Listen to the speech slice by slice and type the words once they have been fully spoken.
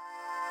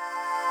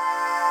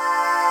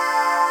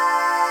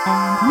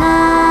And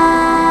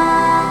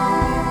now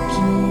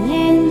the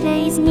end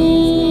is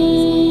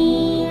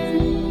near,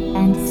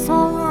 and so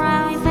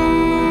I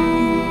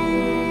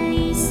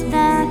face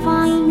the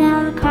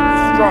final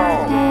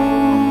curtain.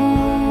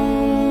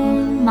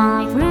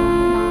 My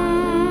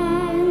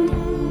friend,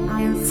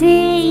 I'll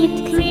say it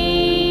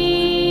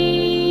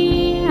clear,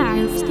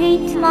 I'll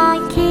state my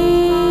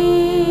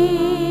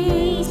case,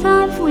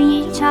 of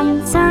which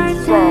I'm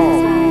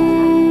certain.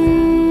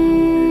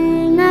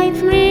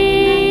 I've lived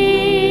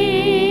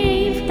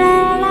a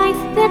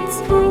life that's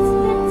full.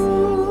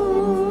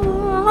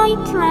 I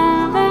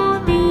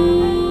traveled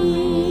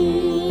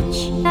each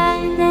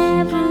and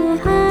every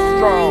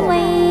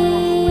highway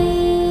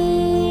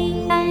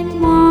and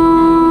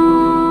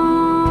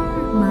more,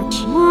 much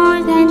more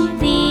than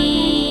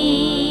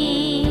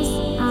this.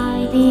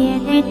 I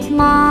did it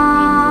my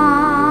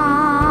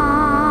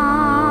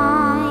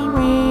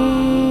way.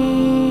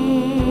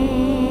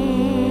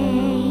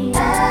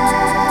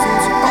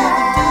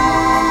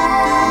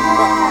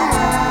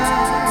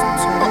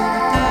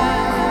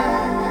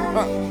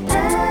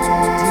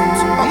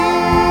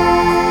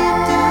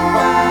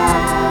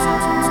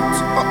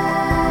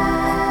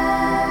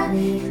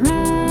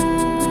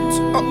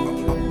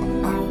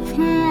 I've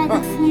had a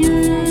few,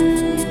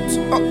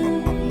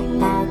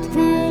 but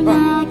then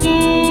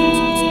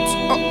again,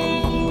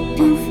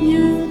 too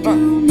few to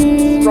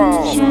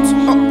mention.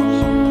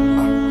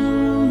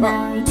 I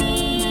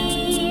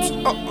did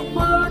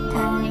what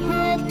I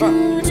had to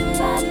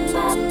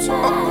do,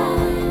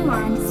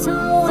 and so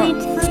it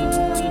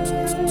through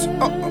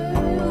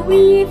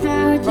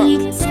without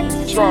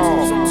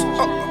exception.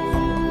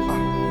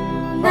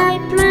 I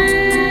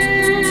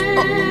planned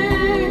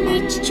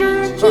each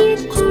charted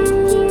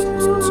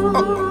course,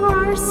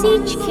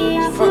 each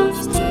careful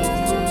step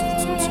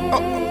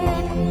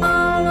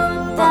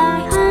along the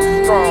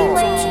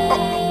highway,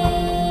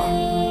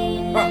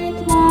 and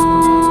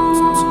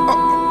more,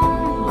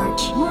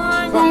 much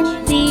more than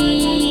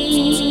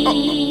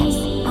this.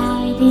 I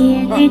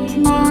did it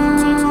my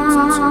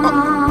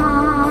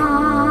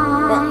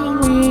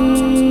way.